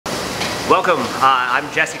Welcome, I'm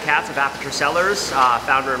Jesse Katz of Aperture Cellars,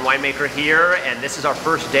 founder and winemaker here, and this is our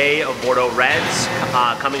first day of Bordeaux Reds,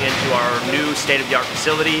 coming into our new state-of-the-art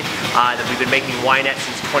facility that we've been making wine at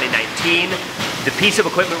since 2019. The piece of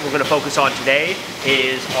equipment we're going to focus on today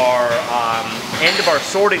is our end of our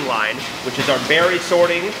sorting line, which is our berry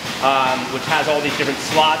sorting, which has all these different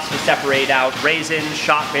slots to separate out raisins,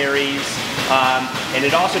 shot berries, and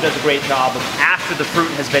it also does a great job of, after the fruit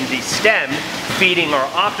has been destemmed, feeding our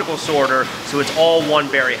optical sorter so it's all one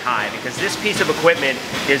berry high, because this piece of equipment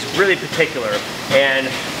is really particular. And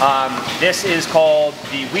this is called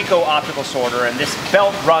the Weco optical sorter, and this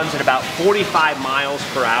belt runs at about 45 miles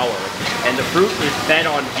per hour, and the fruit is fed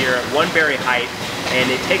on here at one berry height, and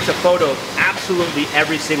it takes a photo of absolutely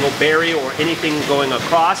every single berry or anything going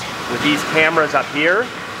across with these cameras up here.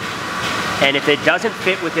 And if it doesn't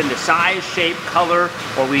fit within the size, shape, color,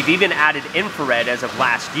 or we've even added infrared as of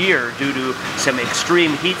last year due to some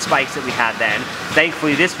extreme heat spikes that we had then.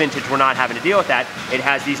 Thankfully this vintage we're not having to deal with that. It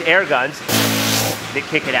has these air guns that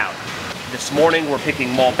kick it out. This morning we're picking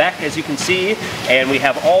Malbec, as you can see, and we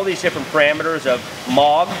have all these different parameters of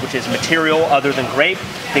Maug, which is material other than grape,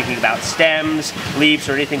 thinking about stems, leaves,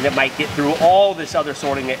 or anything that might get through all this other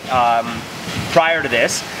sorting prior to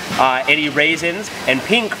this, any raisins, and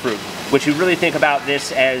pink fruit, which you really think about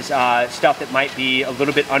this as stuff that might be a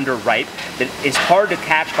little bit underripe, that is hard to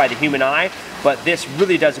catch by the human eye, but this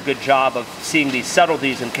really does a good job of seeing these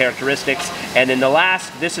subtleties and characteristics. And then the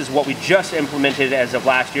last, this is what we just implemented as of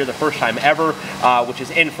last year, the first time ever, which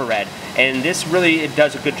is infrared. And this really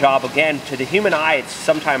does a good job. Again, to the human eye, it's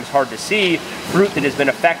sometimes hard to see fruit that has been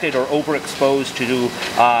affected or overexposed to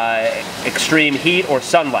extreme heat or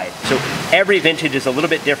sunlight. So every vintage is a little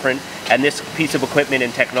bit different, and this piece of equipment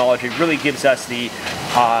and technology really gives us the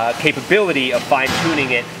capability of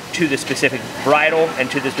fine-tuning it to the specific varietal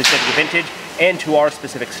and to the specific vintage and to our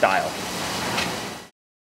specific style.